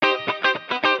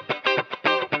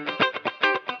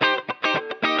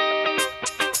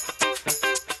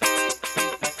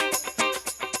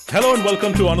Hello and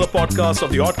welcome to another podcast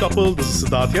of The Odd Couple. This is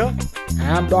Siddharth here.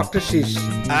 I'm Dr. Shish.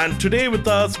 And today with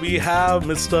us we have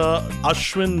Mr.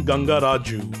 Ashwin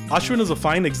Gangaraju. Ashwin is a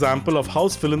fine example of how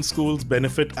film schools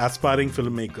benefit aspiring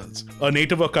filmmakers. A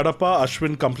native of Kadapa,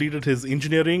 Ashwin completed his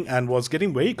engineering and was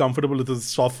getting very comfortable with his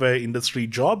software industry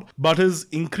job. But his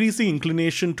increasing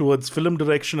inclination towards film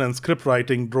direction and script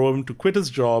writing drove him to quit his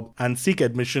job and seek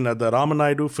admission at the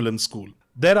Ramanaidu Film School.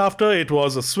 Thereafter, it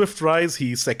was a swift rise.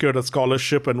 He secured a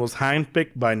scholarship and was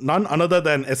handpicked by none other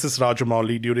than S.S.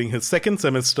 Rajamouli during his second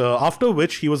semester, after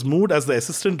which he was moved as the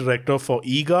assistant director for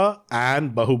Eega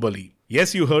and Bahubali.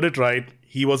 Yes, you heard it right.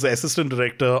 He was the assistant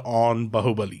director on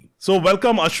Bahubali. So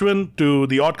welcome Ashwin to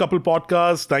the Odd Couple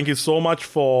podcast. Thank you so much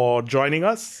for joining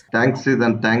us. Thanks Sid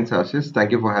and thanks Ashish.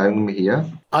 Thank you for having me here.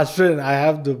 Ashwin, I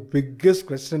have the biggest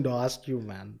question to ask you,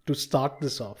 man, to start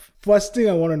this off. First thing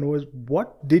I want to know is,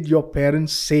 what did your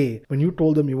parents say when you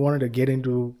told them you wanted to get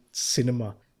into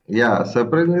cinema? Yeah,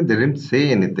 surprisingly, they didn't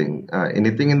say anything.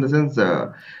 Anything in the sense,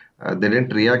 they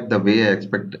didn't react the way I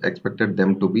expected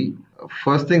them to be.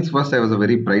 First things first, I was a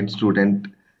very bright student,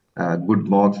 good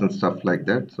marks and stuff like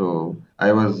that. So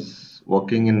I was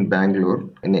working in Bangalore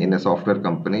in a software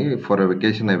company. For a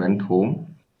vacation, I went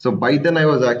home. So by then, I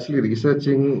was actually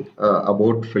researching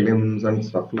about films and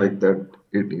stuff like that.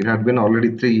 It had been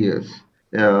already 3 years.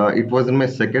 It was in my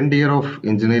second year of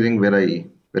engineering where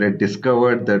I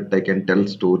discovered that I can tell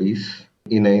stories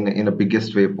in a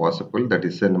biggest way possible, that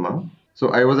is cinema. So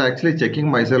I was actually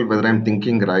checking myself whether I'm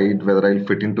thinking right, whether I'll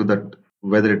fit into that,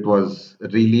 whether it was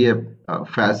really a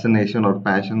fascination or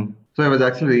passion. So I was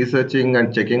actually researching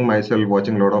and checking myself,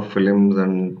 watching a lot of films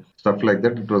and stuff like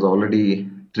that. It was already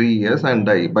 3 years, and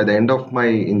by the end of my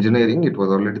engineering, it was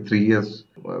already 3 years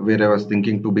where I was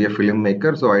thinking to be a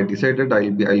filmmaker. So I decided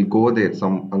I'll go there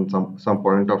some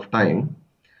point of time.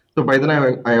 So by then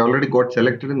I already got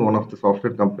selected in one of the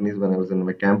software companies when I was in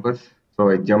my campus. So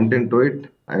I jumped into it.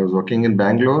 I was working in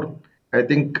Bangalore. I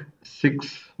think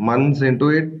 6 months into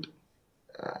it,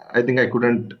 I think I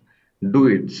couldn't do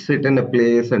it. Sit in a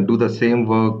place and do the same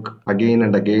work again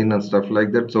and again and stuff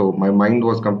like that. So my mind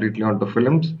was completely onto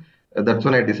films. That's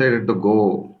when I decided to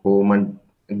go home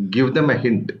and give them a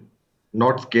hint,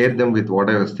 not scare them with what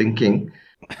I was thinking.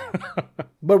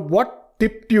 But what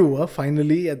tipped you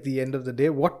finally at the end of the day?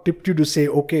 What tipped you to say,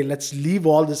 okay, let's leave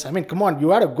all this? I mean, come on,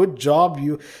 you had a good job.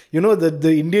 You know,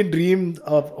 the Indian dream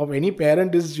of any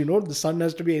parent is, the son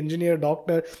has to be engineer,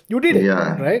 doctor. You did it,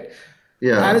 right?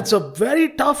 Yeah. And it's a very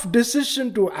tough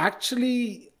decision to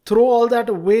actually throw all that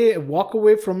away, walk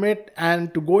away from it,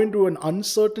 and to go into an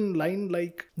uncertain line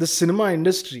like the cinema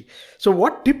industry. So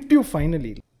what tipped you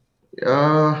finally?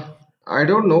 I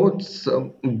don't know. It's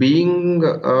being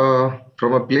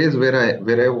from a place where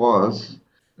I was.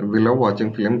 We love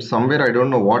watching films. Somewhere I don't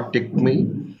know what ticked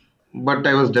me, but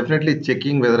I was definitely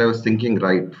checking whether I was thinking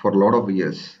right for a lot of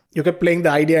years. You kept playing the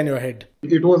idea in your head.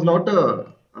 It was not a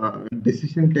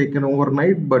decision taken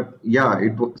overnight, but yeah,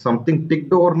 it was something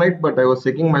ticked overnight. But I was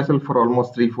checking myself for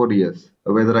almost 3-4 years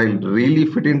whether I really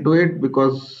fit into it,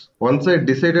 because once I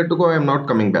decided to go, I am not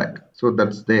coming back. So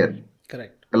that's there.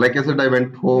 Correct. Like I said, I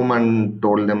went home and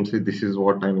told them, see, this is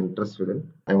what I'm interested in.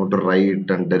 I want to write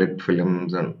and direct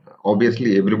films. And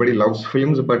obviously, everybody loves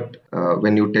films. But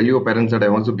when you tell your parents that I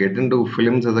want to get into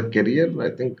films as a career,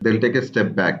 I think they'll take a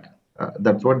step back.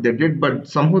 That's what they did. But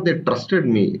somehow they trusted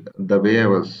me the way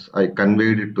I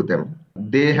conveyed it to them.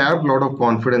 They have a lot of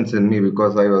confidence in me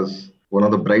because I was one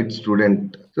of the bright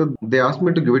students. So they asked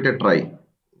me to give it a try.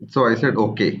 So I said,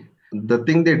 okay. The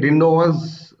thing they didn't know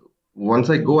was, once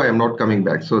I go, I am not coming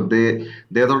back. So they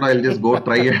thought I'll just go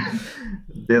try.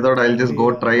 They thought I'll just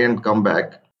go try and come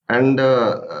back. And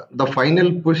the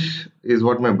final push is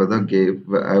what my brother gave.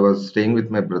 I was staying with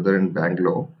my brother in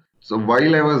Bangalore. So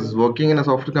while I was working in a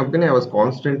software company, I was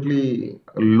constantly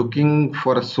looking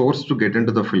for a source to get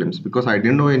into the films because I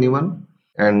didn't know anyone.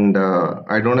 And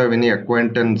I don't have any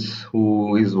acquaintance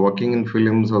who is working in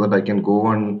films so that I can go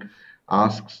and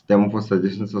ask them for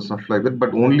suggestions or stuff like that.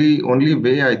 But only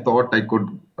way I thought I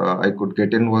could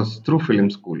get in was through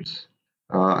film schools.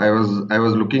 I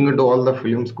was looking into all the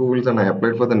film schools and I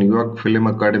applied for the New York Film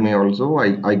Academy also.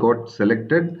 I got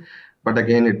selected, but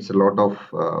again it's a lot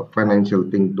of financial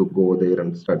thing to go there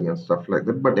and study and stuff like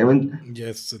that. But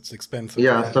yes, it's expensive.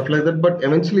 Yeah, stuff like that. But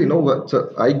eventually,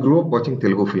 so I grew up watching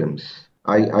Telugu films.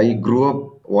 I grew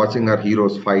up watching our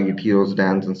heroes fight, heroes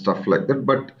dance and stuff like that.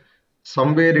 But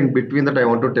somewhere in between that, I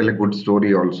want to tell a good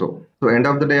story also. So end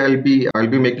of the day, I'll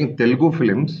be making Telugu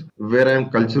films where I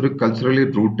am culturally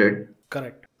rooted.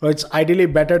 Correct. So it's ideally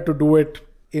better to do it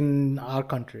in our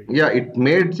country. Yeah, it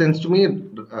made sense to me.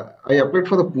 I applied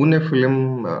for the Pune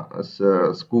Film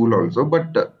School also,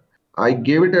 but I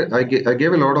gave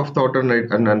a lot of thought,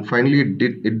 and finally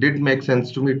it did make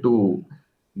sense to me to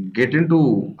get into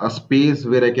a space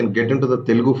where I can get into the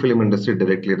Telugu film industry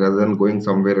directly rather than going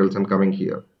somewhere else and coming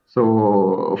here.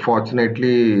 So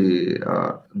fortunately,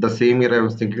 the same year I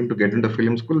was thinking to get into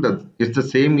film school. That it's the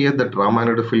same year that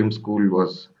Ramanadu Film School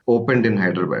was opened in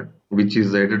Hyderabad, which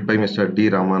is headed by Mr. D.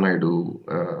 Ramanaidu,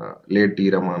 late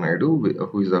D. Ramanaidu,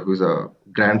 who is a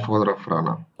grandfather of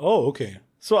Rana. Oh, okay.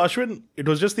 So Ashwin, it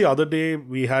was just the other day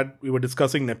we were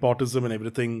discussing nepotism and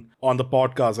everything on the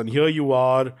podcast, and here you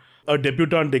are, a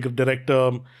debutant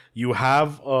director. You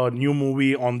have a new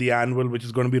movie on the anvil which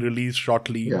is going to be released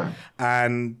shortly, Yeah.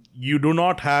 and you do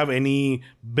not have any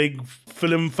big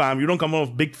film you don't come from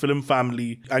a big film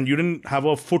family, and you didn't have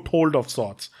a foothold of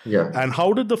sorts. Yeah. And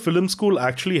how did the film school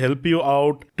actually help you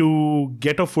out to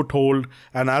get a foothold?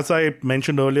 And as I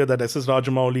mentioned earlier, that SS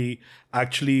Rajamouli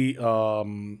actually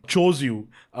chose you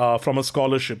from a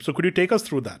scholarship. So could you take us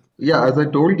through that? Yeah, as I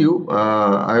told you,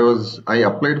 I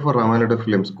applied for Ramanada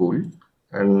Film School,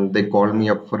 and they called me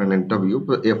up for an interview.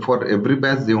 But for every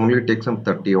batch, they only take some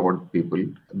 30 odd people.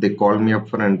 They called me up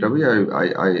for an interview.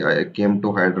 I came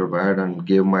to Hyderabad and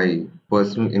gave my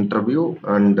personal interview,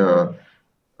 and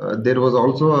there was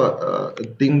also a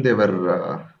thing they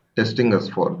were testing us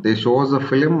for. They show us a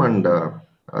film, and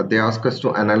they ask us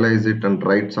to analyze it and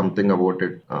write something about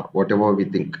it, whatever we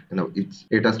think.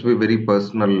 It has to be very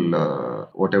personal,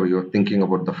 whatever you're thinking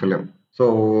about the film.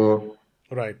 So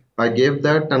Right. I gave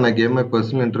that, and I gave my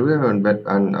personal interview,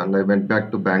 and I went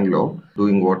back to Bangalore,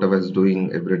 doing what I was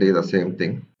doing every day, the same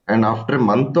thing. And after a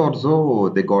month or so,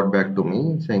 they got back to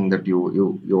me saying that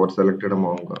you were selected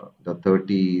among the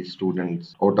 30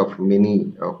 students out of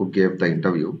many who gave the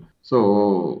interview.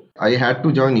 So I had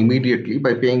to join immediately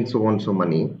by paying so and so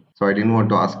money. So I didn't want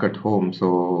to ask at home.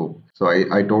 So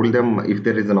I told them, if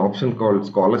there is an option called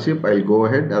scholarship, I'll go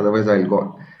ahead. Otherwise, I'll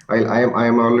go. I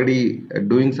am already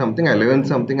doing something. I learned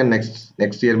something, and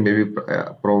next year maybe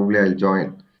probably I'll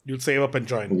join. You'll save up and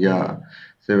join. Yeah,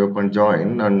 save up and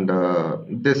join. And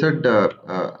they said,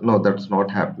 no, that's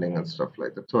not happening and stuff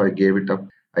like that. So I gave it up.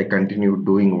 I continued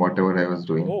doing whatever I was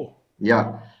doing. Oh.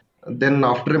 Yeah. Then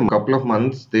after a couple of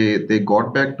months, they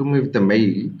got back to me with a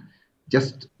mail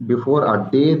just before a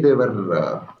day they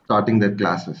were starting their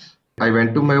classes. I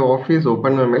went to my office,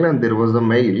 opened my mail, and there was a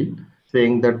mail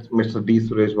saying that Mr. D.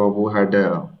 Suresh Babu had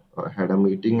a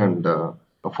meeting, and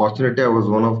fortunately, I was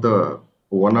one of the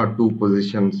one or two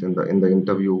positions in the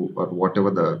interview or whatever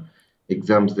the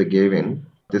exams they gave in.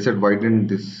 They said, why didn't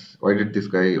this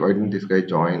guy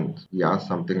join? He asked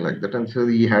something like that, and so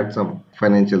he had some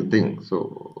financial thing.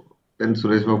 So then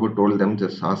Suresh Babu told them,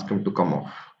 just ask him to come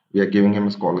off. We are giving him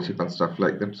a scholarship and stuff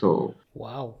like that. So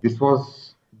Wow. this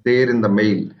was there in the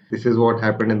mail. This is what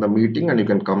happened in the meeting, and you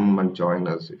can come and join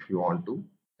us if you want to.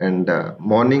 And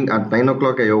morning at 9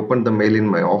 o'clock, I opened the mail in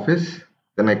my office.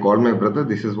 Then I called my brother.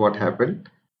 This is what happened.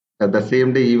 The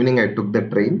same day evening, I took the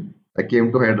train. I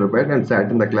came to Hyderabad and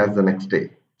sat in the class the next day.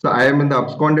 So I am in the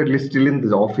absconded list still in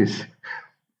the office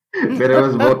where I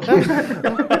was working.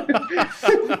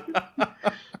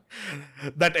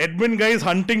 That Edmund guy is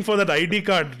hunting for that ID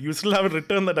card. You still haven't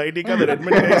returned that ID card. That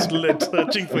Edmund guy is still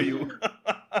searching for you.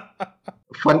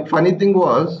 Funny thing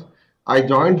was, I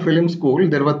joined film school.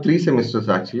 There were 3 semesters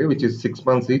actually, which is 6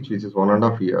 months each, which is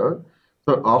 1.5 years.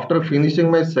 So after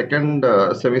finishing my second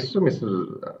semester,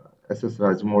 Mr. SS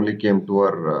Rajamouli came to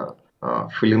our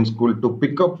film school to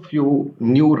pick up few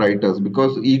new writers,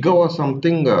 because Ega was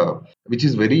something which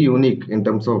is very unique in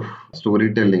terms of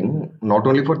storytelling, not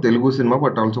only for Telugu cinema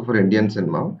but also for Indian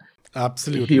cinema.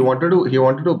 Absolutely. He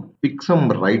wanted to pick some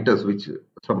writers,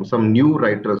 some new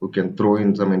writers who can throw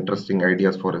in some interesting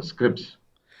ideas for his scripts.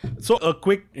 So a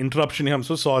quick interruption here. I'm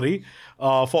so sorry.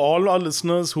 For all our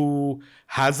listeners who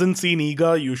hasn't seen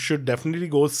Ega, you should definitely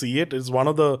go see it. It's one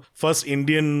of the first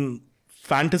Indian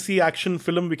fantasy action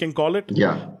film, we can call it.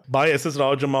 Yeah. By SS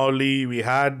Rajamouli. We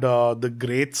had the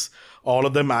greats, all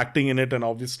of them acting in it, and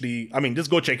obviously, I mean, just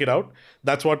go check it out.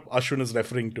 That's what Ashwin is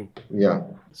referring to. Yeah.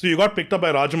 So you got picked up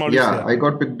by Rajamouli. Yeah, I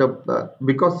got picked up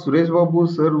because Suresh Babu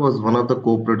sir was one of the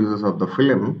co-producers of the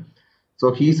film.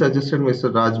 So he suggested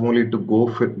Mr. Rajamouli to go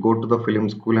to the film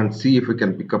school and see if we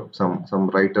can pick up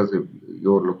some writers if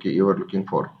you were looking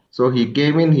for. So he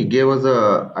came in, he gave us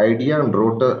a idea and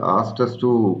asked us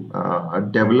to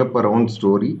develop our own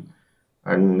story.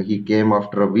 And he came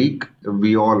after a week.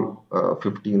 We all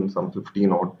 15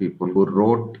 odd people who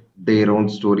wrote their own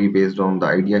story based on the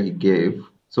idea he gave.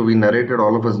 So we narrated,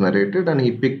 all of us narrated, and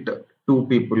he picked 2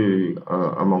 people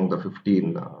among the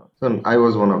 15. So I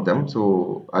was one of them.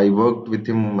 So I worked with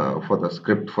him for the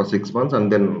script for 6 months,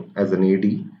 and then as an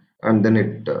AD. And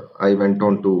then I went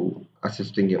on to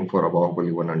assisting him for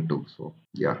Bahubali 1 and 2. So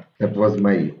yeah, that was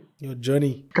my Your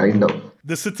journey. kind of.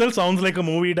 This itself sounds like a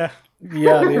movie.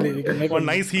 Yeah, really. We can make One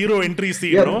nice hero entry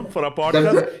scene, Yeah, no? For a that's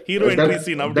podcast, hero entry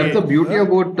scene. that's the beauty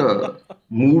about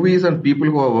movies and people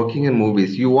who are working in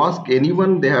movies. You ask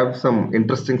anyone, they have some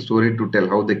interesting story to tell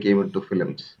how they came into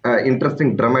films.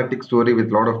 Interesting dramatic story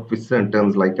with a lot of twists and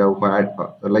turns, like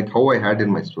how I had in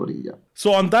my story. Yeah.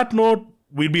 So on that note,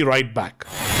 we'll be right back.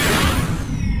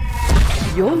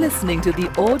 You're listening to the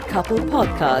Odd Couple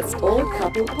Podcast. Odd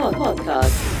Couple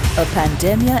Podcast. A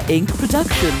Pandemia Inc.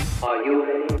 production. Are you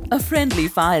ready? A friendly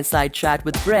fireside chat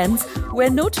with friends where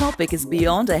no topic is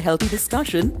beyond a healthy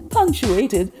discussion,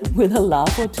 punctuated with a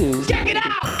laugh or two. Check it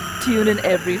out! Tune in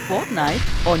every fortnight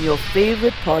on your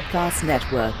favorite podcast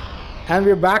network. And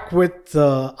we're back with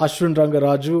Ashwin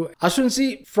Rangaraju. Ashwin,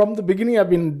 see, from the beginning, I've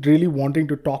been really wanting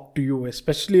to talk to you,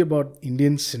 especially about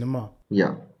Indian cinema.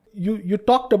 Yeah. You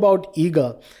talked about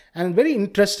Eager, and very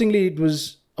interestingly, it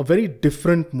was a very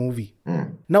different movie.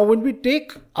 Now, when we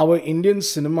take our Indian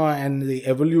cinema and the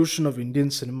evolution of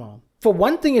Indian cinema, for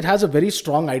one thing, it has a very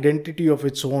strong identity of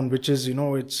its own, which is,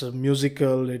 it's a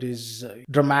musical, it is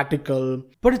dramatical,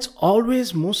 but it's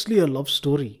always mostly a love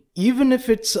story. Even if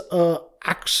it's a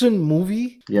action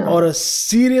movie or a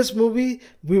serious movie,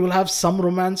 we will have some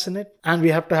romance in it, and we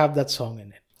have to have that song in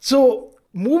it. So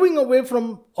moving away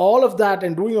from all of that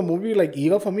and doing a movie like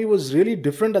Eager for me was really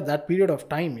different at that period of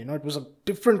time. It was a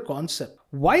different concept.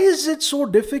 Why is it so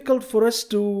difficult for us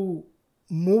to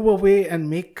move away and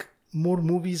make more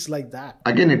movies like that?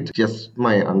 Again, it's just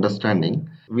my understanding.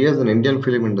 We as an Indian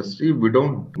film industry, we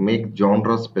don't make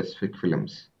genre-specific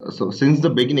films. So since the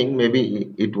beginning,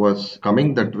 maybe it was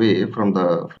coming that way from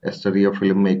the history of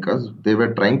filmmakers. They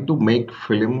were trying to make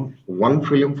one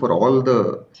film for all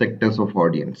the sectors of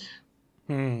audience.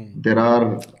 There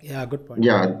are, good point.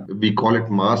 we call it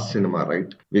mass cinema,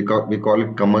 right? We call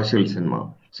it commercial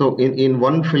cinema. So in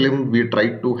one film, we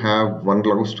try to have one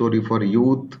love story for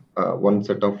youth, one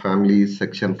set of family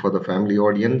section for the family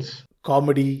audience.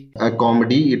 Comedy. A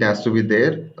comedy, it has to be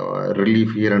there,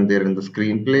 relief here and there in the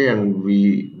screenplay, and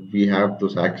we have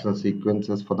those action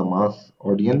sequences for the mass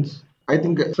audience. I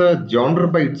think it's a genre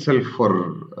by itself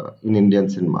for in Indian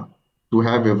cinema to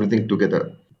have everything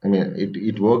together. I mean,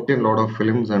 it worked in a lot of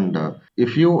films, and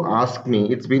if you ask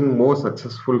me, it's been more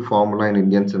successful formula in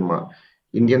Indian cinema.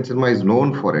 Indian cinema is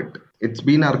known for it. It's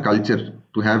been our culture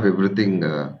to have everything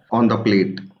on the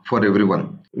plate for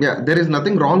everyone. Yeah, there is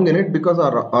nothing wrong in it because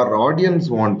our audience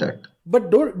want that.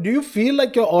 But do you feel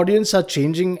like your audience are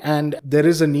changing and there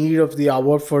is a need of the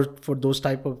hour for those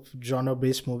type of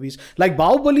genre-based movies? Like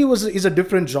Bahubali is a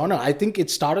different genre. I think it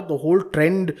started the whole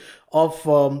trend of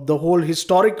the whole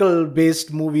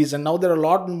historical-based movies. And now there are a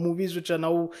lot of movies which are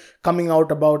now coming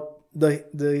out about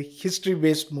the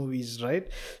history-based movies, right?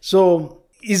 So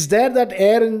is there that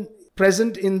air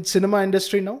present in cinema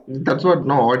industry now? That's what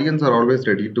now audience are always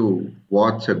ready to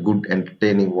watch a good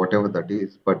entertaining whatever that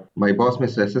is. But my boss,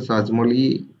 Mr. S.S.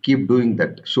 Rajmouli, keep doing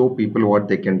that. Show people what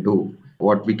they can do,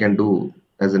 what we can do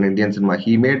as an Indian cinema.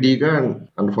 He made Eager, and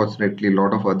unfortunately a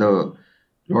lot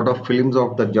of films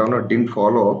of the genre didn't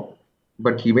follow.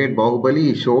 But he made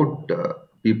Bahubali, he showed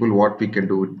people what we can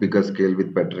do with bigger scale,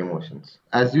 with better emotions.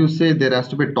 As you say, there has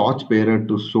to be a torch bearer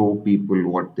to show people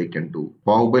what they can do.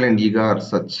 Bahubali and Eager are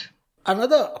such.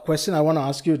 Another question I want to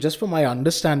ask you, just for my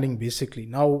understanding, basically.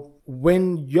 Now,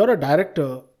 when you're a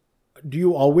director, do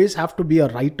you always have to be a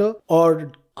writer,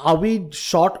 or are we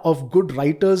short of good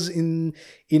writers in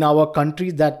our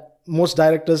country that most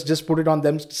directors just put it on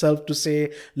themselves to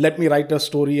say, let me write a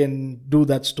story and do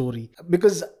that story?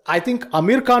 Because I think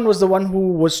Amir Khan was the one who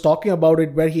was talking about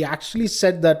it, where he actually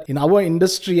said that in our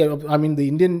industry, I mean the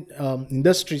Indian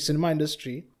cinema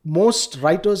industry, most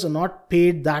writers are not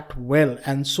paid that well.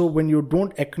 And so when you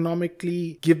don't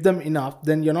economically give them enough,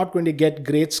 then you're not going to get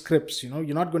great scripts.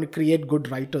 You're not going to create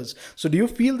good writers. So do you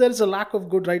feel there is a lack of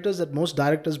good writers, that most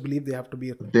directors believe they have to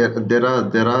be? There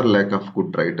are lack of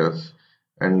good writers.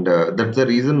 And that's the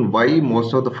reason why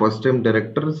most of the first-time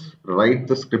directors write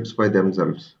the scripts by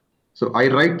themselves. So I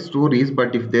write stories,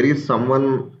 but if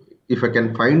I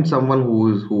can find someone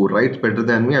who writes better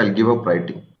than me, I'll give up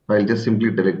writing. I'll just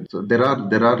simply direct. So there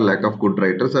are lack of good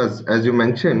writers, as you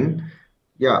mentioned.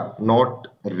 Yeah, not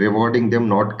rewarding them,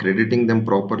 not crediting them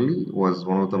properly was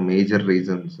one of the major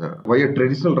reasons why a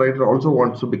traditional writer also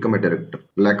wants to become a director.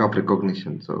 Lack of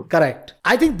recognition. So correct.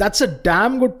 I think that's a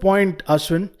damn good point,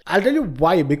 Ashwin. I'll tell you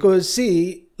why. Because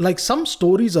see, like some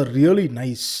stories are really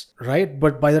nice, right?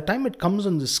 But by the time it comes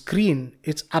on the screen,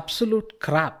 it's absolute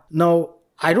crap. Now,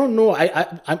 I don't know.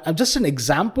 I'm just an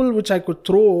example which I could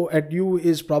throw at you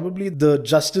is probably the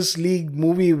Justice League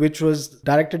movie, which was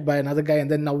directed by another guy,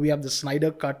 and then now we have the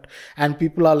Snyder Cut, and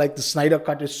people are like, the Snyder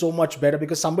Cut is so much better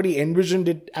because somebody envisioned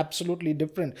it absolutely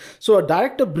different. So a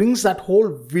director brings that whole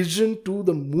vision to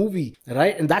the movie,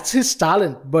 right? And that's his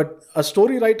talent. But a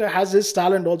story writer has his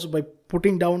talent also by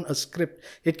putting down a script.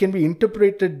 It can be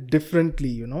interpreted differently,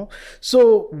 you know.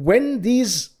 So when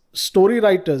these story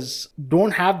writers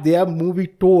don't have their movie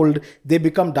told, they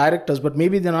become directors, but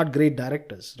maybe they're not great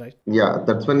directors, right? Yeah,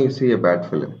 that's when you see a bad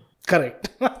film.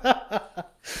 Correct.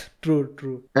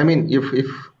 True. I mean,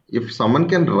 if someone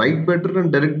can write better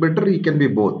and direct better, he can be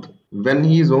both. When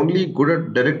he is only good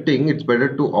at directing, it's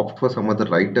better to opt for some other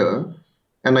writer.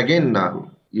 And again,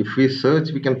 if we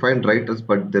search, we can find writers,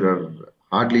 but there are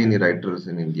hardly any writers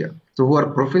in India. So who are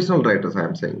professional writers, I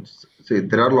am saying. See,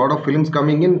 there are a lot of films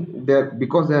coming in there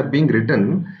because they are being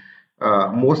written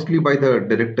mostly by the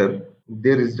director.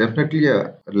 There is definitely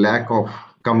a lack of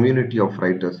community of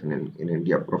writers in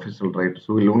India, professional writers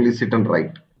who will only sit and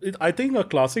write. I think a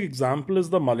classic example is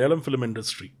the Malayalam film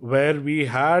industry, where we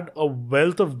had a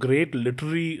wealth of great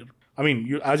literary, I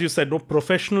mean, as you said, no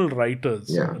professional writers,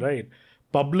 Yeah. right?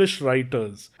 Published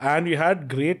writers, and we had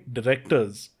great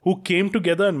directors who came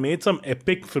together and made some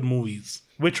epic film movies,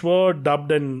 which were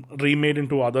dubbed and remade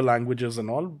into other languages and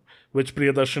all, which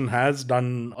Priyadarshan has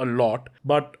done a lot.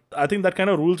 But I think that kind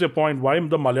of rules your point why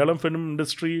the Malayalam film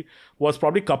industry was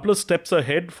probably a couple of steps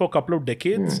ahead for a couple of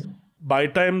decades by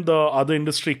the time the other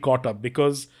industry caught up,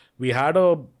 because we had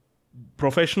a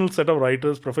professional set of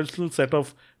writers, professional set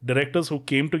of directors who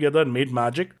came together and made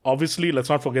magic. Obviously, let's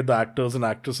not forget the actors and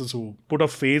actresses who put a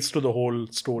face to the whole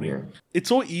story. Yeah. It's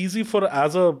so easy for,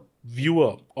 as a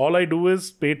viewer, all I do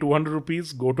is pay 200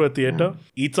 rupees, go to a theater,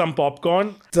 eat some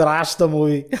popcorn, Trash the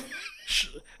movie.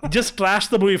 just trash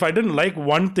the movie. If I didn't like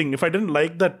one thing, if I didn't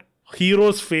like that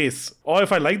hero's face, or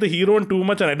if I like the hero too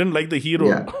much and I didn't like the hero,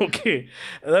 Yeah. okay,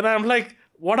 then I'm like,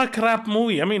 what a crap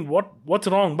movie. I mean, what's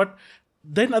wrong? But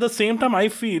then at the same time, I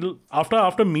feel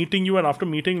after meeting you and after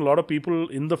meeting a lot of people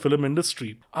in the film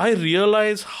industry, I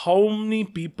realize how many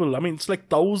people, I mean, it's like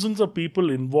thousands of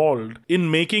people involved in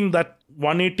making that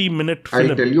 180-minute film.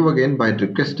 I'll tell you again by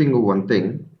requesting you one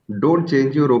thing. Don't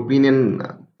change your opinion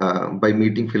by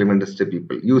meeting film industry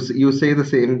people. You say the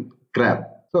same crap.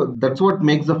 So that's what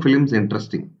makes the films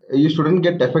interesting. You shouldn't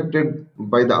get affected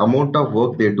by the amount of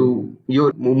work they do.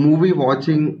 Your movie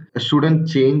watching shouldn't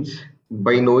change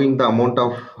by knowing the amount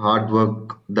of hard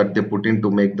work that they put in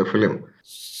to make the film.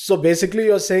 So basically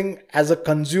you're saying as a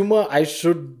consumer, I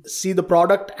should see the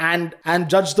product and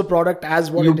judge the product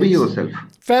as what You it be is. yourself.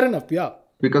 Fair enough, yeah.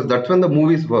 Because that's when the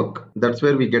movies work. That's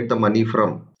where we get the money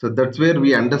from. So that's where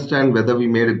we understand whether we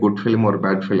made a good film or a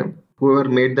bad film. Whoever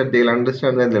made that, they'll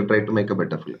understand and they'll try to make a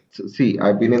better film. So, see,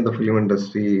 I've been in the film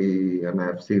industry and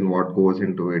I've seen what goes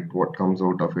into it, what comes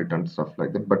out of it and stuff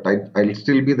like that. But I'll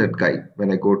still be that guy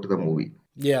when I go to the movie,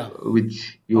 Yeah.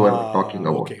 which you are talking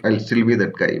about. okay. I'll still be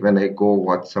that guy when I go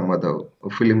watch some other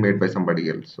film made by somebody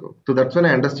else. So that's when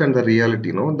I understand the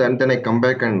reality, no? Then I come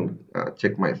back and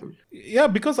check myself. Yeah,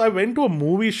 because I went to a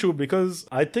movie shoot because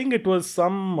I think it was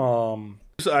some...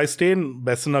 I stay in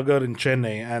Besanagar in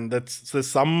Chennai, and there's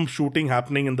some shooting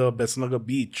happening in the Besanagar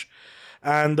beach.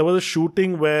 And there was a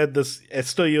shooting where this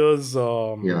Esther Year's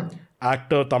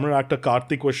actor, Tamil actor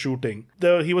Karthik was shooting.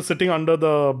 He was sitting under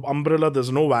the umbrella.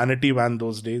 There's no vanity van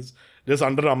those days. Just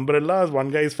under the umbrella, one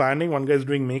guy is fanning, one guy is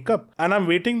doing makeup. And I'm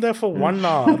waiting there for 1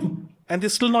 hour, and they're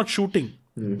still not shooting.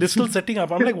 They're still setting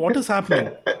up. I'm like, what is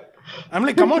happening? I'm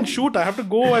like, come on, shoot. I have to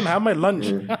go and have my lunch.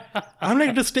 I'm like,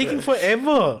 it is taking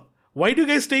forever. Why do you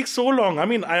guys take so long? I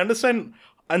mean, I understand.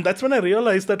 And that's when I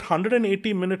realized that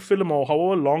 180-minute film, or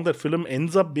however long that film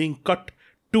ends up being cut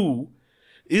to,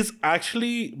 is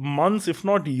actually months, if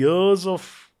not years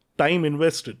of time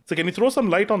invested. So can you throw some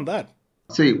light on that?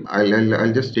 See,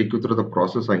 I'll just take you through the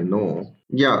process I know.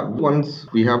 Yeah, once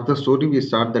we have the story, we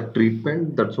start the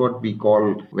treatment. That's what we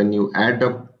call, when you add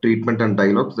up treatment and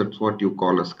dialogues, that's what you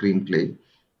call a screenplay.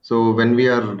 So when we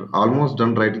are almost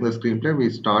done writing the screenplay,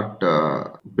 we start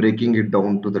breaking it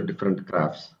down to the different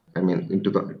crafts. I mean,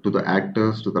 to the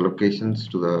actors, to the locations,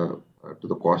 to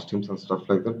the costumes and stuff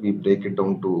like that. We break it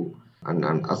down to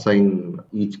and assign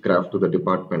each craft to the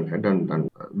department head, and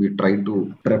we try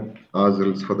to prep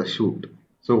ourselves for the shoot.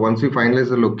 So once we finalize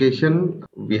the location,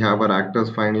 we have our actors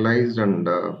finalized, and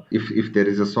if there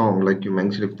is a song, like you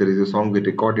mentioned, if there is a song, we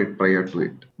record it prior to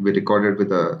it. We record it with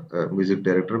the music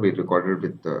director, we record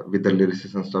it with the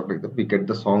lyricists and stuff like that. We get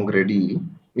the song ready.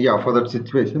 Yeah, for that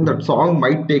situation, that song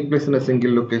might take place in a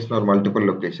single location or multiple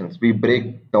locations. We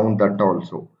break down that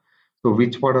also. So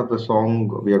which part of the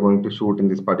song we are going to shoot in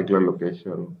this particular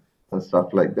location and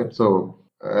stuff like that. So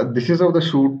this is how the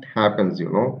shoot happens, you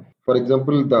know. For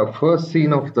example, the first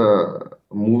scene of the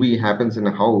movie happens in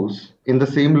a house. In the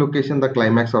same location, the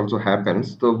climax also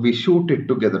happens. So we shoot it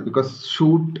together because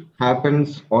shoot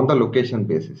happens on the location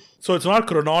basis. So it's not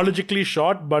chronologically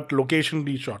shot, but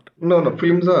locationally shot. No.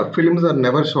 Films are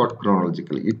never shot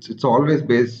chronologically. It's always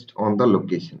based on the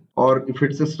location. Or if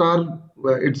it's a star,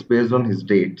 it's based on his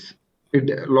dates. A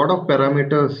lot of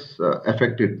parameters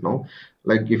affect it. No,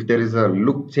 like if there is a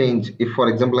look change. If, for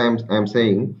example, I'm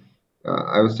saying.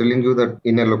 I was telling you that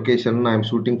in a location, I'm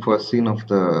shooting first scene of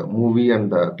the movie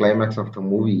and the climax of the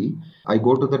movie. I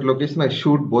go to that location, I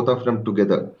shoot both of them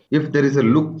together. If there is a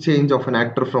look change of an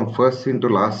actor from first scene to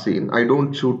last scene, I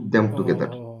don't shoot them together.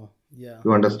 Oh, yeah.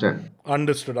 You understand?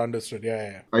 Understood.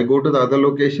 Yeah. I go to the other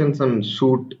locations and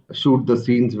shoot the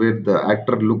scenes where the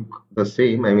actor look the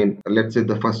same. I mean, let's say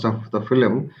the first half of the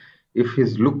film. If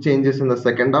his look changes in the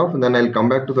second half, then I'll come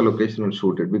back to the location and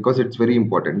shoot it because it's very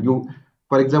important.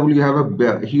 For example, you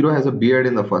have hero has a beard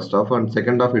in the first half and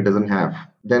second half he doesn't have.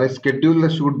 Then I schedule the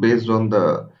shoot based on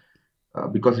the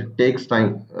because it takes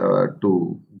time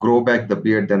to grow back the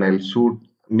beard. Then I'll shoot.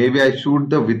 Maybe I shoot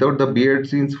the without the beard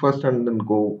scenes first and then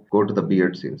go to the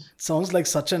beard scenes. Sounds like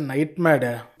such a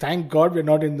nightmare. Thank God we're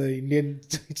not in the Indian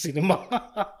cinema.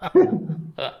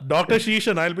 Dr. Sheesh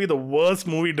and I'll be the worst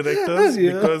movie directors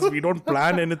because we don't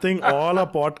plan anything. All our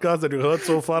podcasts that you heard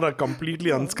so far are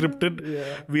completely unscripted.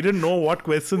 We didn't know what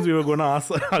questions we were going to ask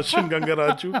Ashwin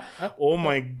Gangaraju. Oh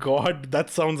my God, that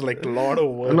sounds like a lot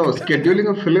of work. No, scheduling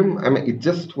a film, I mean, it's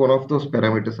just one of those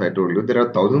parameters I told you. There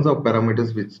are thousands of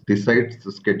parameters which decides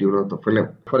the schedule of the film.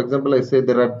 For example, I say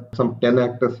there are some 10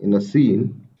 actors in a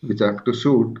scene which I have to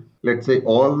shoot. Let's say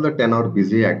all the 10 are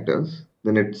busy actors.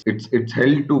 Then it's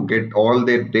held to get all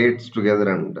their dates together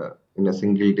and in a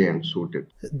single day and shoot it.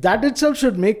 That itself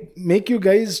should make you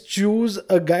guys choose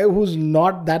a guy who's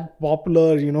not that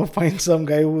popular, find some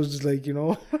guy who's like,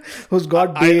 who's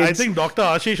got dates. I think Dr.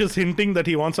 Ashish is hinting that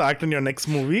he wants to act in your next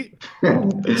movie.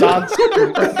 Chance.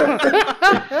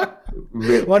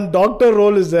 One doctor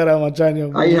role is there,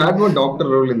 Amachan. I had one doctor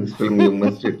role in this film, you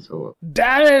missed it. So.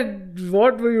 Damn it,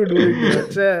 what were you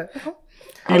doing?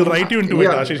 He'll write you into it,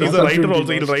 Ashish. He's a writer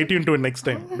also. He'll write you into it next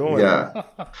time. Don't worry. Yeah.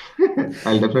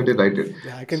 I'll definitely write it.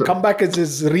 Yeah, I can come back as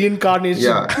his reincarnation.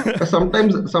 Yeah.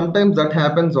 Sometimes that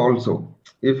happens also.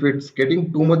 If it's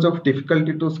getting too much of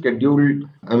difficulty to schedule,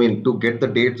 I mean, to get the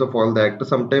dates of all the actors,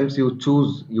 sometimes you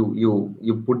choose,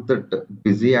 you put that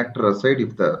busy actor aside.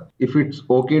 If it's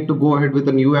okay to go ahead with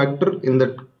a new actor in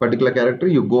that particular character,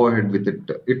 you go ahead with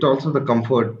it. It's also the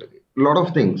comfort. Lot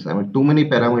of things. I mean, too many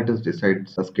parameters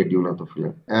decides the schedule of the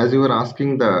film. As you were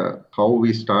asking how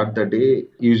we start the day,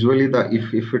 usually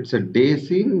if it's a day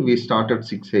scene, we start at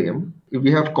 6 a.m. If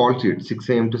we have call sheet, 6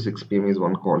 a.m. to 6 p.m. is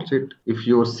one call sheet. If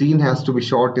your scene has to be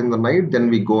shot in the night, then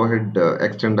we go ahead,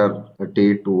 extend our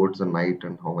day towards the night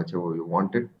and how much ever we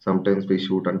want it. Sometimes we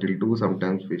shoot until 2,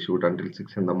 sometimes we shoot until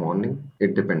 6 in the morning.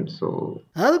 It depends. So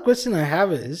another question I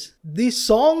have is, the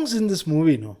songs in this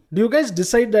movie, do you guys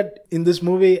decide that in this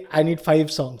movie, I need 5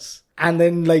 songs? And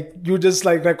then you just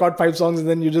record 5 songs and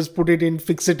then you just put it in,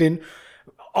 fix it in.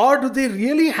 Or do they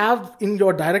really have in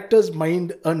your director's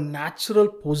mind a natural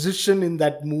position in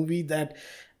that movie that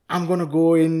I'm going to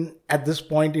go in at this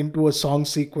point into a song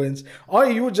sequence? Or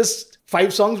you just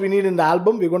 5 songs we need in the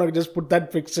album, we're going to just put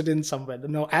that, fix it in somewhere.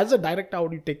 Now, as a director, how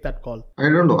do you take that call? I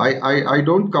don't know. I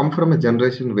don't come from a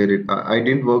generation where I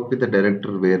didn't work with a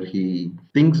director where he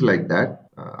thinks like that.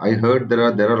 I heard there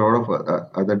are a lot of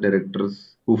other directors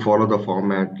who follow the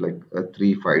format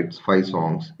 5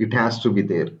 songs. It has to be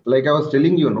there. Like I was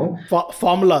telling you,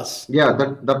 Formulas. Yeah,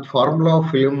 that formula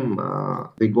of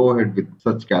film, they go ahead with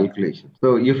such calculations.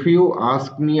 So if you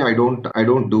ask me, I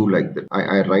don't do like that.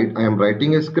 I am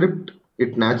writing a script.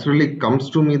 It naturally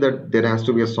comes to me that there has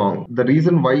to be a song. The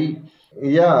reason why,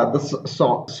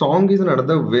 the song is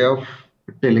another way of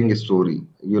telling a story.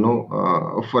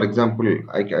 For example,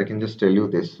 I can just tell you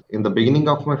this. In the beginning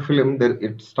of my film,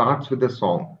 it starts with a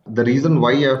song. The reason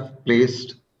why I've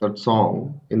placed that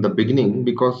song in the beginning,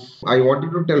 because I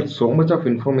wanted to tell so much of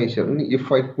information.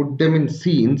 If I put them in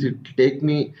scenes, it take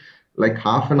me like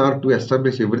half an hour to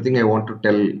establish everything I want to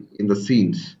tell in the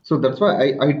scenes. So that's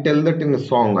why I tell that in a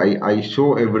song. I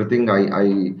show everything.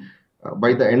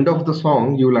 By the end of the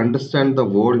song, you will understand the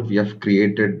world we have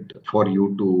created for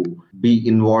you to be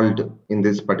involved in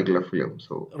this particular film.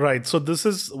 So right. So this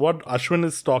is what Ashwin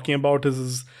is talking about, is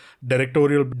his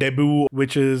directorial debut,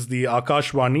 which is the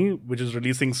Akash Vani, which is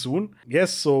releasing soon.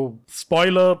 Yes. So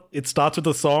spoiler, it starts with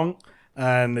a song.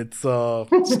 and it's a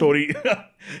story.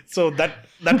 So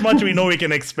that much we know we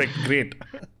can expect. Great.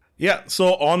 Yeah,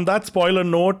 so on that spoiler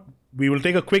note, we will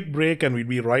take a quick break and we'll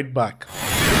be right back.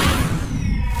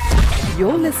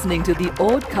 You're listening to the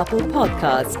Odd Couple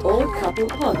Podcast. Odd Couple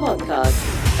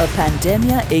Podcast. A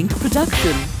Pandemia Inc.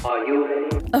 production. Are you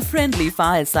ready? A friendly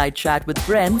fireside chat with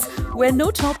friends where no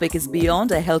topic is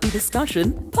beyond a healthy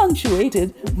discussion,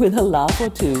 punctuated with a laugh or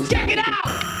two. Check it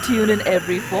out! Tune in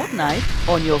every fortnight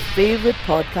on your favorite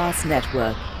podcast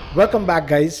network. Welcome back,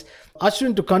 guys.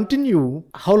 Ashwin, to continue,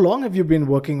 how long have you been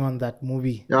working on that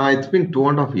movie? Yeah, it's been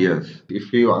 2.5 years.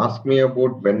 If you ask me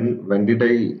about when did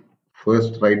I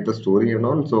first write the story and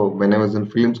all, so when I was in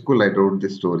film school, I wrote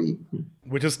this story,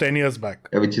 Which is 10 years back.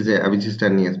 which is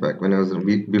 10 years back. When I was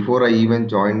before I even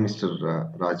joined Mr.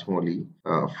 Rajmouli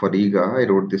for Riga, I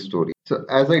wrote this story. So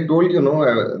as I told you,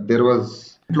 there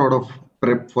was a lot of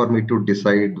prep for me to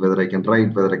decide whether I can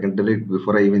write, whether I can direct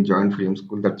before I even joined film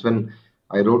school. That's when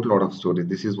I wrote a lot of stories.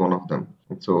 This is one of them.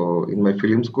 So in my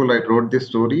film school, I wrote this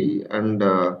story, and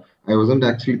I wasn't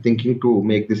actually thinking to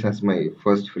make this as my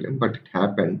first film, but it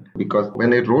happened because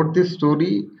when I wrote this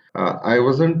story, I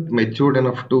wasn't matured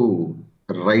enough to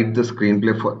write the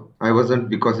screenplay for. I wasn't,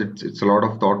 because it's a lot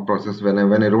of thought process. When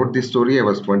I wrote this story, I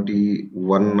was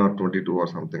 21 or 22 or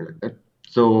something like that.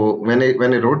 So when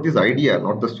I wrote this idea,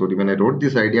 not the story, when I wrote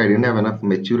this idea, I didn't have enough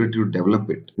maturity to develop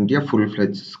it into a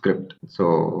full-fledged script.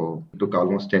 So it took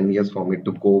almost 10 years for me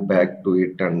to go back to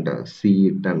it and see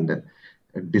it and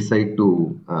decide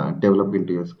to develop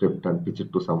into a script and pitch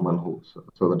it to someone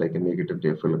so that I can make it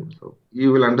into a film. So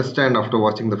you will understand after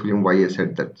watching the film why I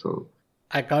said that. So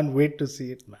I can't wait to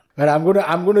see it, man. But I'm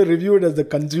gonna review it as the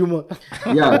consumer,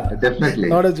 yeah, definitely.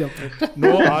 not a jumper.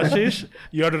 No, Ashish,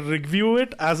 you have to review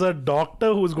it as a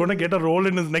doctor who's going to get a role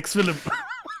in his next film.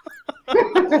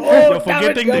 You're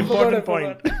forgetting the important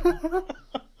point.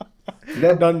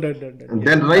 Done.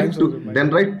 Then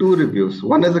write two reviews.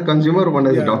 One as a consumer, one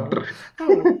as a doctor.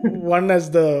 One as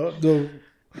the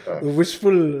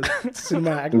wishful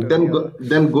cinema actor.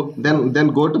 Then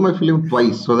go to my film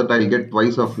twice so that I'll get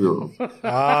twice of you.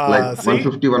 Like See?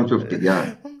 150.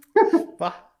 Yeah.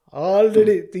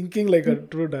 Already thinking like a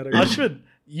true director. Ashwin,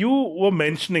 you were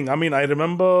mentioning, I mean, I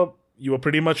remember you were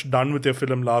pretty much done with your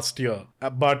film last year,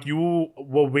 but you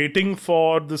were waiting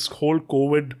for this whole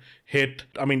COVID hit.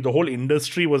 I mean, the whole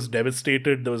industry was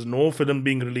devastated. There was no film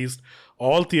being released.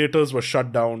 All theaters were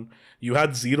shut down. You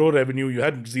had zero revenue. You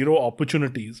had zero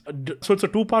opportunities. So it's a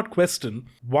two-part question.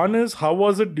 One is, how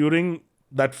was it during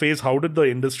that phase? How did the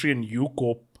industry and you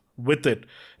cope with it,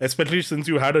 especially since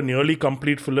you had a nearly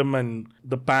complete film and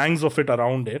the pangs of it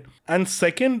around it? And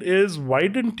second is, why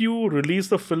didn't you release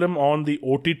the film on the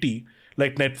OTT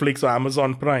like Netflix or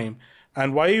Amazon Prime?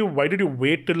 And why did you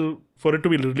wait till for it to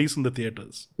be released in the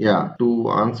theaters? Yeah.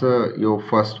 To answer your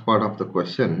first part of the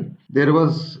question, there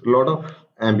was a lot of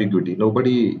ambiguity.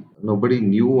 Nobody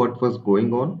knew what was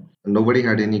going on. Nobody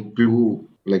had any clue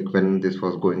like when this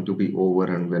was going to be over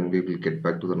and when we will get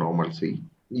back to the normalcy.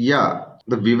 Yeah,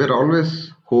 we were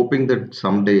always hoping that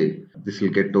someday this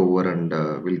will get over and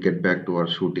we'll get back to our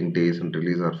shooting days and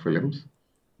release our films.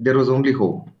 There was only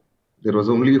hope.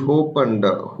 And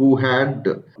who had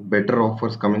better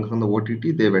offers coming from the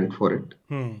OTT, they went for it.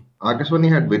 Akashvani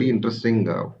had very interesting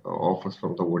offers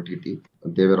from the OTT.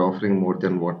 They were offering more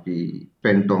than what we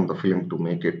spent on the film to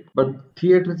make it. But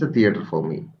theatre is a theatre for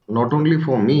me. Not only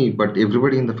for me, but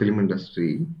everybody in the film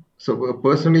industry. So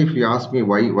personally, if you ask me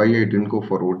why I didn't go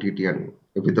for OTT, and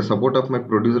with the support of my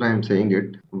producer, I am saying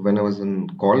it. When I was in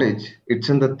college, it's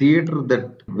in the theatre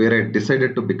that where I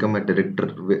decided to become a director.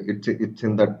 It's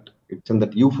in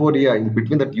that euphoria. In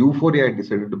between that euphoria, I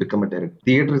decided to become a director.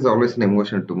 Theatre is always an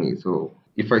emotion to me. So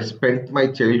if I spent my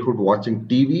childhood watching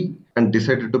TV and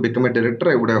decided to become a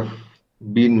director, I would have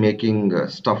been making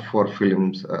stuff for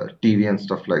films, TV and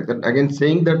stuff like that. Again,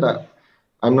 saying that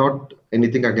I'm not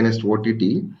anything against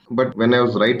OTT, but when I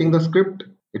was writing the script,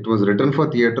 it was written for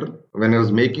theatre. When I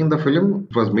was making the film,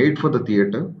 it was made for the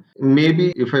theatre.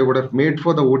 Maybe if I would have made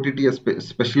for the OTT,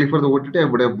 especially for the OTT, I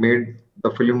would have made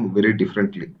the film very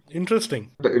differently. Interesting.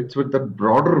 It's with the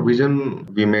broader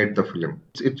vision we made the film.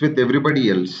 It's with everybody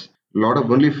else.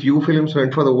 Only few films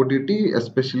went for the OTT,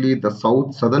 especially the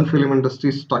southern film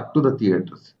industry stuck to the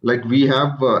theatres. Like we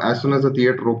have, as soon as the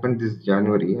theatre opened this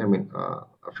January,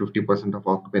 50% of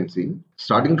occupancy.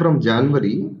 Starting from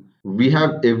January, we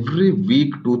have every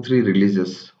week 2-3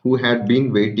 releases who had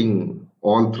been waiting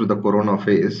all through the corona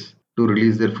phase to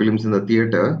release their films in the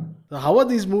theatre. How are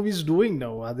these movies doing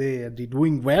now? Are they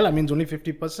doing well? I mean, it's only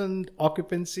 50%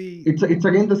 occupancy. It's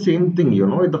again the same thing,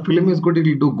 If the film is good, it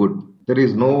will do good. There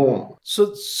is no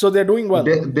So they're doing well.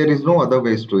 there is no other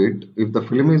ways to it. If the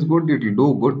film is good, it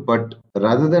will do good. But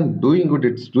rather than doing good,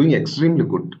 it's doing extremely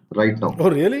good right now. Oh,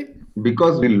 really?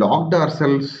 Because we locked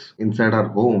ourselves inside our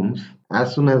homes.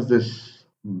 As soon as this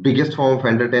biggest form of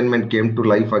entertainment came to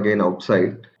life again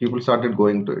outside, people started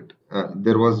going to it.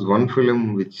 There was one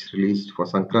film which released for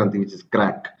Sankranti, which is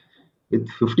Crack. With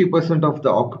 50% of the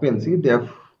occupancy, they have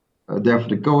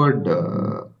recovered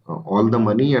all the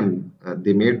money, and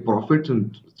they made profits,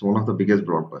 and it's one of the biggest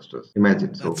blockbusters.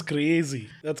 Imagine. So That's crazy.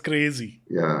 That's crazy.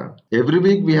 yeah, every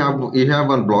week we have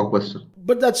one blockbuster.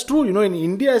 But that's true. In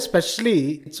India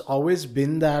especially, it's always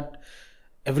been that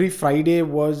every Friday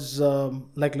was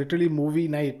like literally movie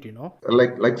night,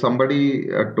 Like somebody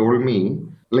told me,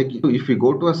 like if you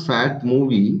go to a sad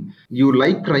movie, you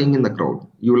like crying in the crowd,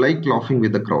 you like laughing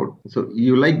with the crowd, so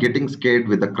you like getting scared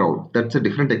with the crowd. That's a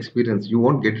different experience. You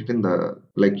won't get it in the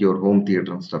like your home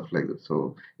theater and stuff like that.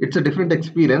 So it's a different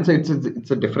experience. It's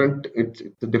a different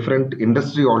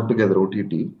industry altogether.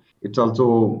 OTT. It's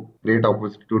also great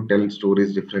opportunity to tell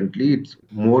stories differently. It's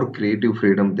more creative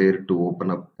freedom there to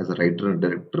open up as a writer and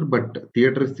director. But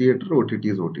theater is theater, OTT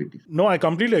is OTT. No, I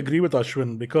completely agree with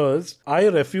Ashwin because I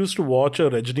refuse to watch a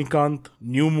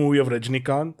new movie of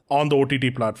Rajnikant on the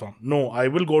OTT platform. No, I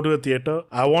will go to the theater.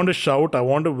 I want to shout, I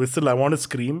want to whistle, I want to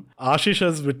scream. Ashish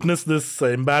has witnessed this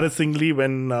embarrassingly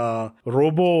when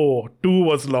Robo 2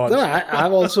 was launched. No,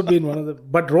 I've also been one of them.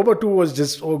 But Robo 2 was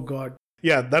just, oh God.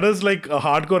 Yeah, that is like a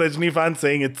hardcore Rajni fan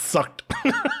saying it sucked.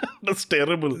 That's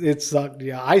terrible. It sucked.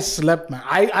 Yeah, I slept, man.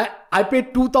 I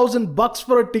paid $2,000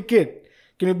 for a ticket.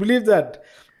 Can you believe that?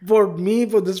 For me,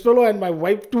 for this fellow and my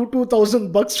wife,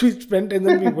 $2,000 we spent, and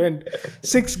then we went.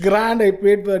 $6,000 I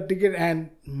paid for a ticket,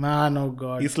 and man, oh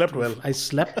God. He slept well. I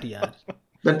slept, yeah.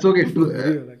 That's okay.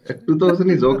 2000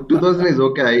 is okay. 2000 is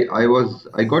okay.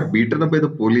 I got beaten up by the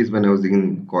police when I was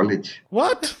in college.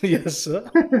 What? Yes, sir.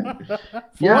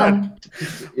 Yeah,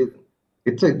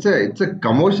 it's a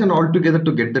commotion altogether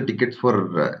to get the tickets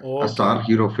for a star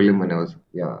hero film when I was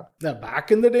Yeah,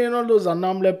 back in the day and all those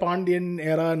Annamale Pandian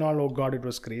era and all, oh God, it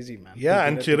was crazy, man. Yeah,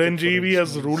 and Chiranjeevi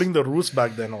was ruling the roost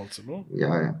back then also, no?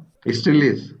 Yeah. It still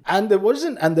is. And there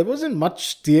wasn't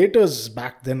much theaters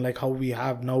back then like how we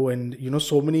have now, and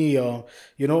so many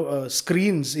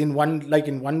screens in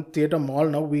one theater mall.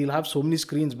 Now we'll have so many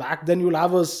screens. Back then you'll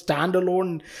have a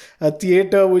standalone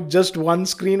theater with just one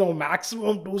screen or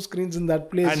maximum two screens in that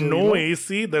place. And no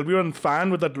AC. There'll be one fan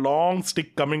with that long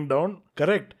stick coming down.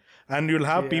 Correct. And you'll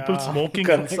have people smoking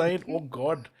inside. Oh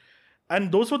God.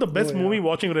 And those were the best movie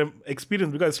watching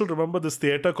experience, because I still remember this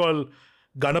theater called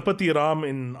Ganapati Ram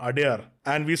in Adyar,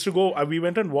 and we used to go, we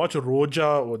went and watched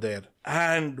Roja over there,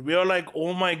 and we were like,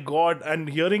 oh my God. And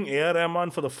hearing A.R.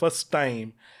 Rahman for the first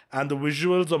time, and the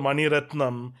visuals of Mani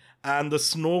Ratnam and the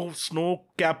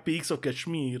snow-capped peaks of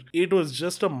Kashmir, it was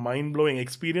just a mind-blowing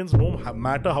experience, no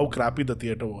matter how crappy the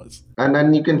theater was.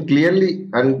 And you can clearly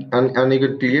and you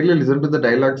can clearly listen to the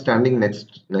dialogue standing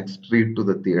next street to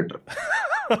the theater.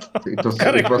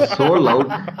 It was so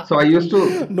loud. So I used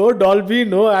to no Dolby,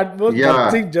 no Atmos,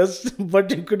 nothing, but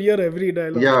you could hear every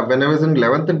dialogue. Yeah, when I was in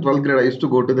 11th and 12th grade, I used to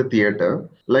go to the theater.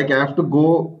 Like I have to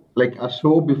go like a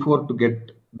show before to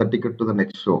get the ticket to the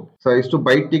next show. So I used to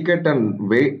buy ticket and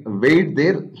wait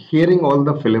there, hearing all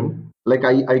the film. Like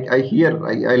I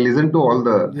listen to all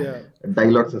the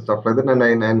dialogues and stuff like that,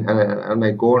 and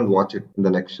I go and watch it in the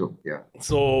next show. Yeah.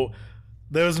 So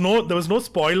there was no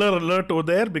spoiler alert over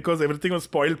there, because everything was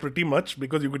spoiled pretty much,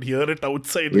 because you could hear it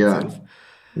outside itself.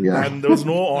 Yeah. And there was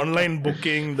no online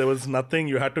booking. There was nothing.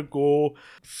 You had to go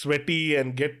sweaty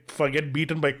and get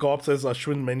beaten by cops, as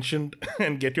Ashwin mentioned,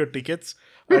 and get your tickets.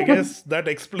 I guess that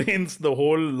explains the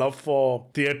whole love for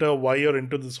theater, why you're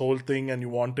into this whole thing, and you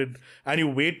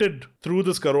waited through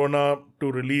this corona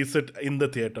to release it in the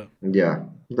theater. Yeah,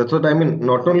 that's what I mean.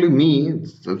 Not only me,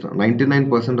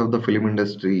 99% of the film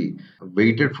industry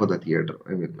waited for the theater.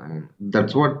 I mean,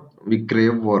 that's what we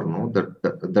crave for, no?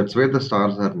 That's where the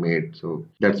stars are made. So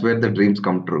that's where the dreams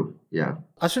come true. Yeah.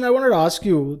 Ashwin, I wanted to ask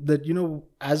you that,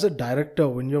 as a director,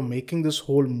 when you're making this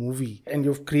whole movie and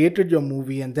you've created your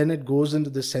movie and then it goes into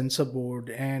the censor board,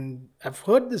 and I've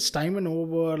heard this time and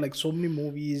over, like so many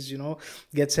movies,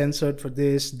 get censored for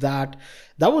this, that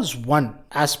was one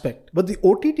aspect. But the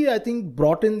OTT, I think,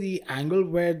 brought in the angle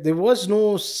where there was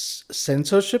no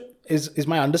censorship. Is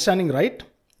my understanding right?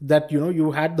 that,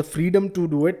 you had the freedom to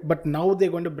do it, but now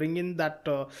they're going to bring in that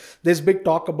there's big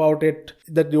talk about it,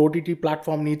 that the OTT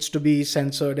platform needs to be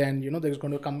censored, and there's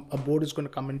going to come, a board is going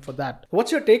to come in for that.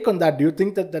 What's your take on that? Do you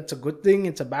think that that's a good thing?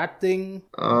 It's a bad thing?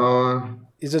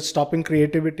 Is it stopping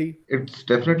creativity? It's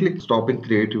definitely stopping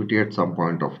creativity at some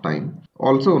point of time.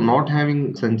 Also, not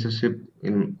having censorship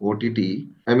in OTT,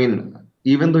 I mean,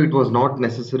 even though it was not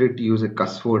necessary to use a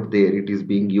cuss word there, it is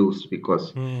being used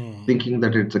because thinking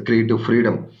that it's a creative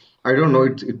freedom. I don't know,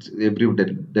 it's every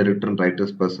director and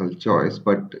writer's personal choice,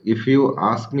 but if you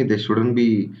ask me, there shouldn't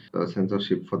be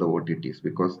censorship for the OTTs,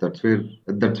 because that's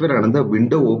where another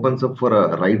window opens up for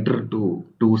a writer to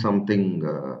do something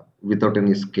without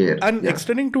any scare. And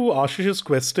extending to Ashish's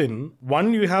question,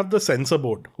 one, you have the censor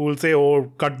board who will say,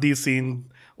 oh, cut these scenes,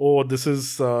 oh, this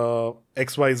is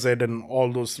XYZ and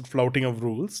all those flouting of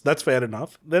rules. That's fair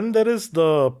enough. Then there is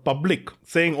the public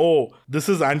saying, oh, this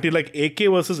is like AK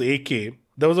versus AK.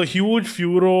 There was a huge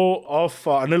furor of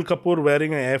Anil Kapoor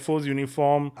wearing an Air Force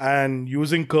uniform and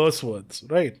using curse words,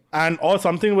 right? And or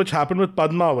something which happened with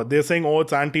Padmavat. They're saying, oh,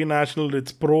 it's anti-national,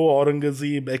 it's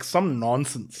pro-Aurangzeb, like some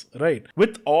nonsense, right?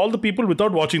 With all the people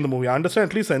without watching the movie. I understand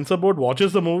at least Censor Board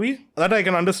watches the movie. That I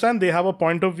can understand. They have a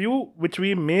point of view which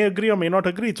we may agree or may not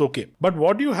agree. It's okay. But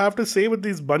what do you have to say with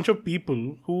these bunch of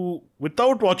people who,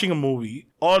 without watching a movie,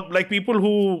 or like people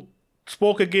who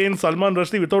spoke against Salman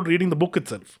Rushdie without reading the book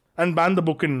itself and banned the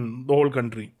book in the whole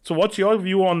country? So what's your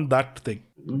view on that thing?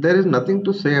 There is nothing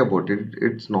to say about it.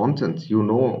 It's nonsense.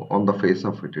 On the face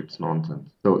of it, it's nonsense.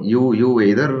 So you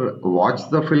either watch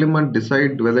the film and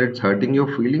decide whether it's hurting your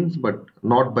feelings, but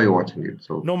not by watching it.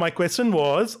 So no, my question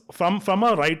was from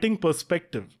a writing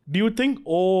perspective. Do you think,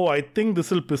 I think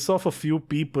this will piss off a few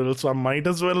people, so I might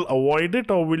as well avoid it,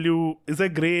 or is there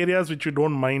gray areas which you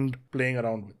don't mind playing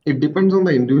around with? It depends on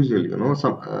the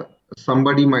individual.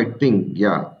 Somebody might think,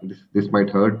 this might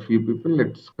hurt few people,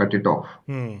 let's cut it off.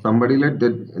 Somebody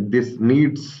this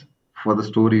needs for the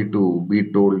story to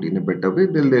be told in a better way,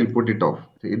 they'll put it off.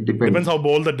 It depends how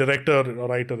bold the director or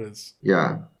writer is.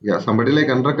 Yeah. Somebody like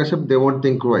Anurag Kashyap, they won't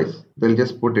think twice. They'll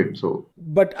just put it. So,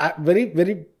 but very,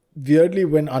 very weirdly,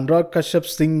 when Anurag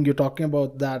Kashyap's thing, you're talking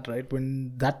about that, right?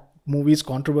 When that movie's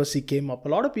controversy came up, a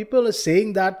lot of people are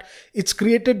saying that it's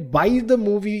created by the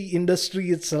movie industry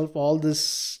itself, all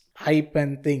this hype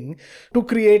and thing to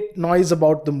create noise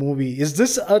about the movie. Is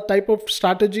this a type of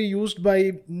strategy used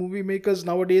by movie makers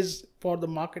nowadays for the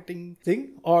marketing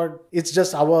thing, or it's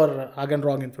just our again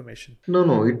wrong information?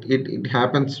 No, it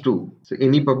happens too. So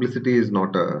any publicity is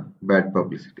not a bad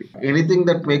publicity. Anything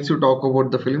that makes you talk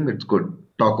about the film, it's good.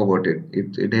 Talk about it.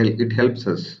 It helps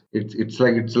us. It's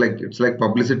like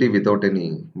publicity without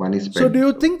any money spent. So do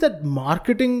you think that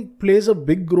marketing plays a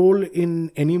big role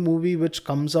in any movie which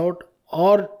comes out,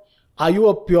 or are you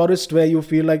a purist where you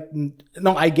feel like,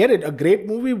 no, I get it, a great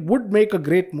movie would make a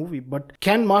great movie, but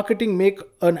can marketing make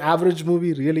an average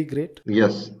movie really great?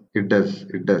 Yes, it does.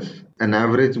 An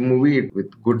average movie with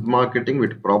good marketing,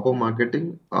 with proper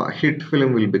marketing, a hit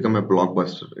film will become a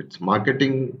blockbuster. Its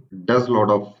marketing does a lot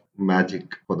of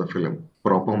magic for the film.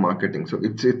 Proper marketing. So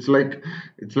it's like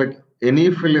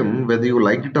any film, whether you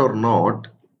like it or not,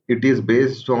 it is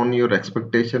based on your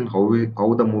expectation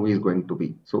how the movie is going to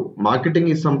be. So marketing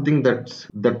is something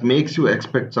that makes you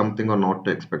expect something or not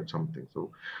to expect something.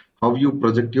 So how you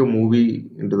project your movie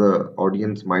into the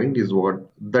audience mind is what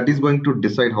that is going to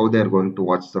decide how they are going to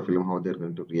watch the film, how they are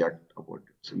going to react about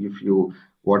it. So if you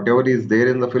whatever is there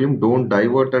in the film, don't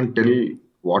divert and tell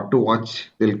what to watch.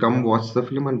 They'll come watch the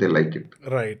film and they like it.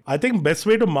 Right. I think best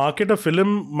way to market a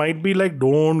film might be like,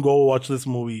 don't go watch this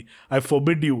movie. I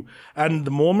forbid you. And the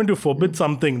moment you forbid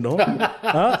something,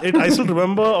 I still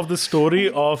remember of the story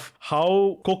of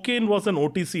how cocaine was an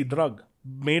OTC drug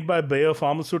made by Bayer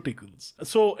Pharmaceuticals.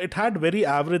 So it had very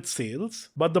average sales,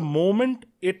 but the moment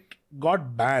it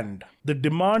got banned, the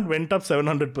demand went up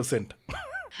 700%.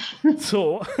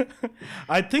 So,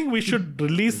 I think we should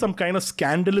release some kind of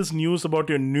scandalous news about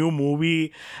your new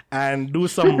movie and do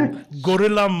some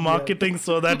guerrilla marketing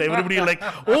so that everybody like,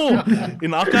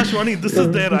 in Akashvani, this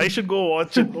is there. I should go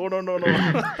watch it. No.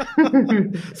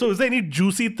 So, is there any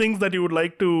juicy things that you would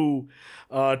like to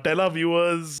tell our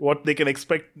viewers what they can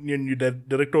expect in your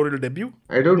directorial debut?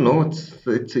 I don't know.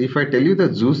 It's if I tell you the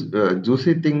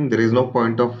juicy thing, there is no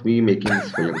point of me making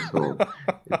this film. So,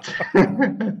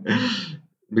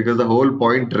 because the whole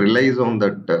point relies on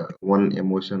that one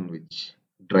emotion which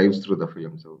drives through the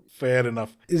film. So fair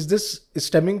enough. Is this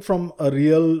stemming from a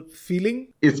real feeling?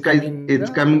 It's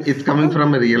coming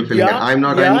from a real feeling. Yeah, I'm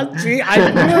not. Yeah, see,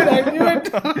 I knew it.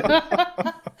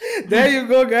 There you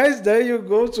go, guys. There you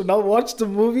go. So now watch the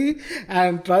movie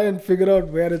and try and figure out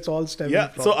where it's all stemming Yeah.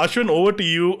 from. So Ashwin, over to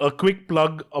you. A quick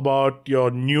plug about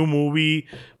your new movie.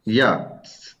 Yeah,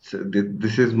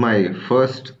 this is my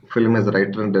first film as a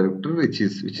writer and director, which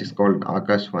is called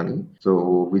Akashvani.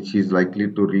 So, which is likely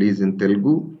to release in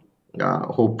Telugu.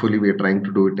 Hopefully, we are trying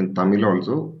to do it in Tamil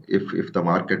also, if the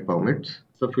market permits.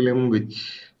 It's a film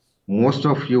which most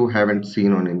of you haven't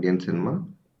seen on Indian cinema.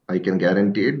 I can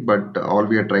guarantee it. But all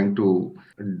we are trying to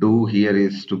do here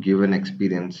is to give an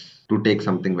experience to take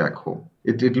something back home.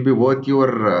 It will be worth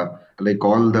your like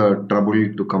all the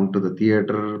trouble to come to the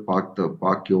theater,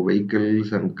 park your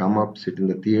vehicles, and come up, sit in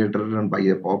the theater, and buy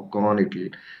a popcorn.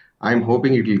 I'm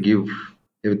hoping it will give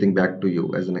everything back to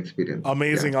you as an experience.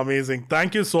 Amazing, amazing.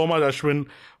 Thank you so much, Ashwin.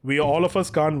 We all of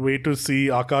us can't wait to see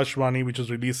Akashvani, which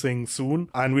is releasing soon,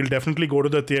 and we'll definitely go to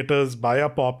the theaters, buy our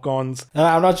popcorns.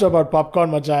 I'm not sure about popcorn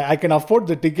much. I can afford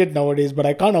the ticket nowadays, but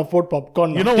I can't afford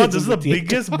popcorn. You know what? This is the nowadays in theater.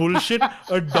 biggest bullshit.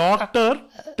 A doctor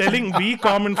telling we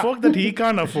common folk that he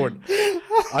can't afford.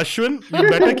 Ashwin, you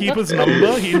better keep his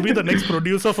number. He'll be the next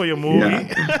producer for your movie.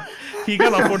 He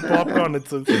can afford popcorn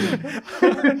itself.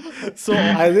 So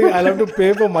I think I'll have to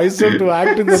pay for myself to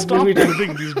act in this stop movie.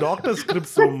 using these doctor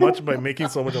scripts so much by making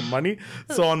so much of money.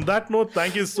 So on that note,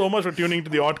 thank you so much for tuning to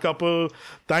The Odd Couple.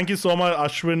 Thank you so much,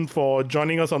 Ashwin, for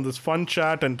joining us on this fun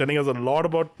chat and telling us a lot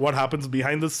about what happens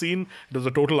behind the scene. It was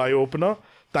a total eye-opener.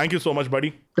 Thank you so much,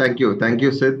 buddy. Thank you,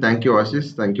 Sid. Thank you,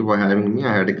 Ashish. Thank you for having me.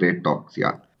 I had a great talk.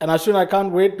 Yeah. And Ashwin, I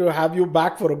can't wait to have you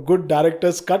back for a good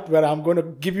director's cut where I'm going to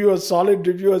give you a solid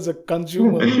review as a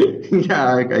consumer.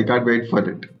 Yeah, I can't wait for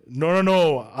it. No.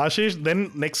 Ashish,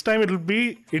 then next time it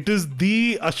is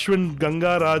the Ashwin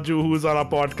Ganga Raju who's on our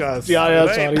podcast. Yeah,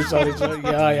 right? sorry.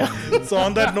 Yeah. So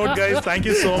on that note, guys, thank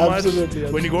you so much.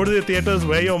 Absolutely. When you go to the theaters,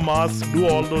 wear your mask, do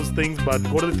all those things, but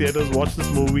go to the theaters, watch this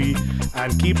movie,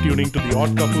 and keep tuning to The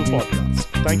Odd Couple podcast.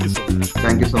 Thank you so much.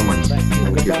 Thank you so much. Thank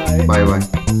you. Thank you. Goodbye.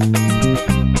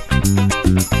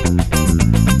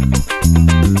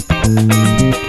 Bye-bye.